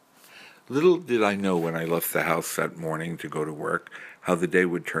Little did I know when I left the house that morning to go to work how the day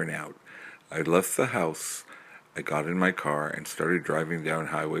would turn out. I left the house, I got in my car, and started driving down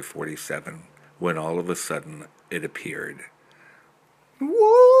Highway 47 when all of a sudden it appeared.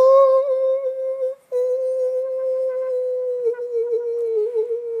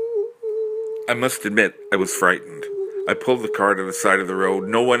 I must admit, I was frightened. I pulled the car to the side of the road.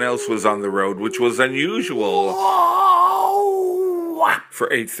 No one else was on the road, which was unusual for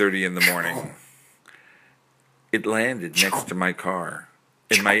 8:30 in the morning. It landed next to my car,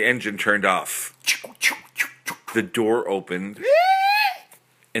 and my engine turned off. The door opened,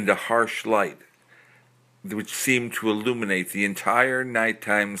 and a harsh light, which seemed to illuminate the entire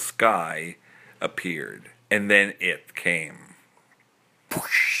nighttime sky, appeared. And then it came.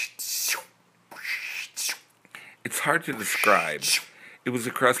 It's hard to describe. It was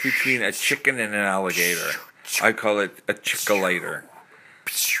a cross between a chicken and an alligator. I call it a chickalator.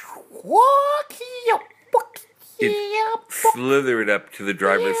 It slithered up to the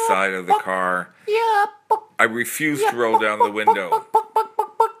driver's side of the car. I refused to roll down the window,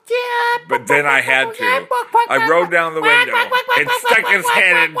 but then I had to. I rolled down the window and stuck his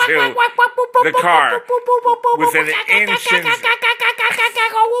head into the car with an inch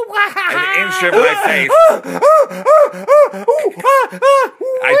of my face.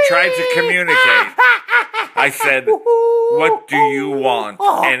 I tried to communicate. I said, "What do you want?"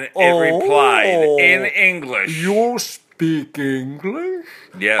 And it replied in English. You speak English?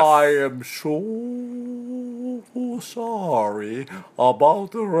 Yes. I am so sorry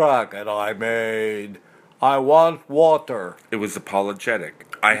about the racket I made. I want water. It was apologetic.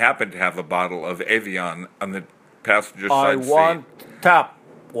 I happened to have a bottle of Evian on the passenger I side seat. want tap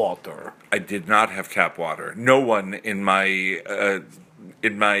water. I did not have tap water. No one in my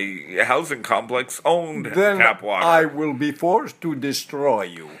housing complex owned Then tap water. I will be forced to destroy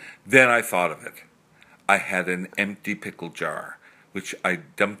you. Then I thought of it. I had an empty pickle jar, which I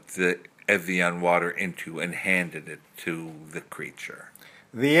dumped the Evian water into and handed it to the creature.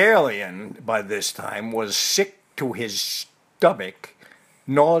 The alien, by this time, was sick to his stomach,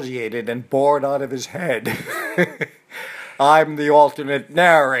 nauseated and bored out of his head. I'm the alternate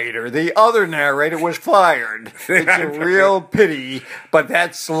narrator. The other narrator was fired. It's a real pity, but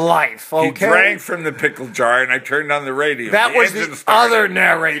that's life, okay? He drank from the pickle jar, and I turned on the radio. That was the other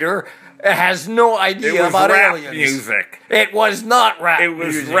narrator. Has no idea about aliens. It was rap music. It was not rap music. It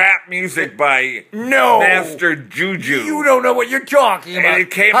was rap music by Master Juju. You don't know what you're talking about. And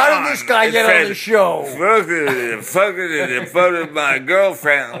it came How on. did this guy get on the show? Fuck it, in front of my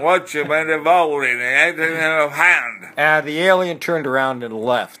girlfriend. Watch him in the bowling and acting in her hand. The alien turned around and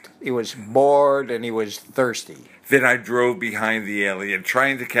left. He was bored and he was thirsty. Then I drove behind the alien,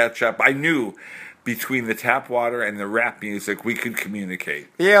 trying to catch up. I knew between the tap water and the rap music, we could communicate.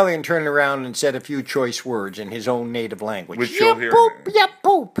 The alien turned around and said a few choice words in his own native language. Which you'll hear. Yep,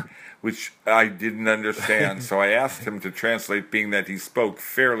 poop. Which I didn't understand, so I asked him to translate, being that he spoke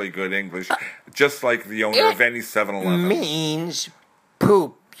fairly good English, just like the owner of any 7-Eleven. Means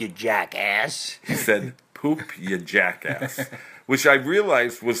poop, you jackass. He said, "Poop, you jackass," which I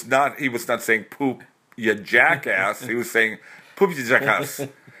realized was not. He was not saying "poop, you jackass." He was saying "poop, you jackass,"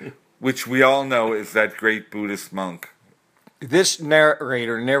 which we all know is that great Buddhist monk. This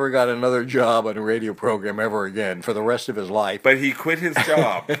narrator never got another job on a radio program ever again for the rest of his life. But he quit his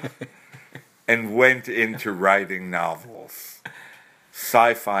job and went into writing novels.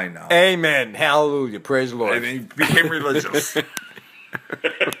 Sci-fi novels. Amen. Hallelujah. Praise the Lord. And he became religious.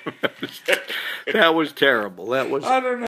 That was terrible. That was... I don't know.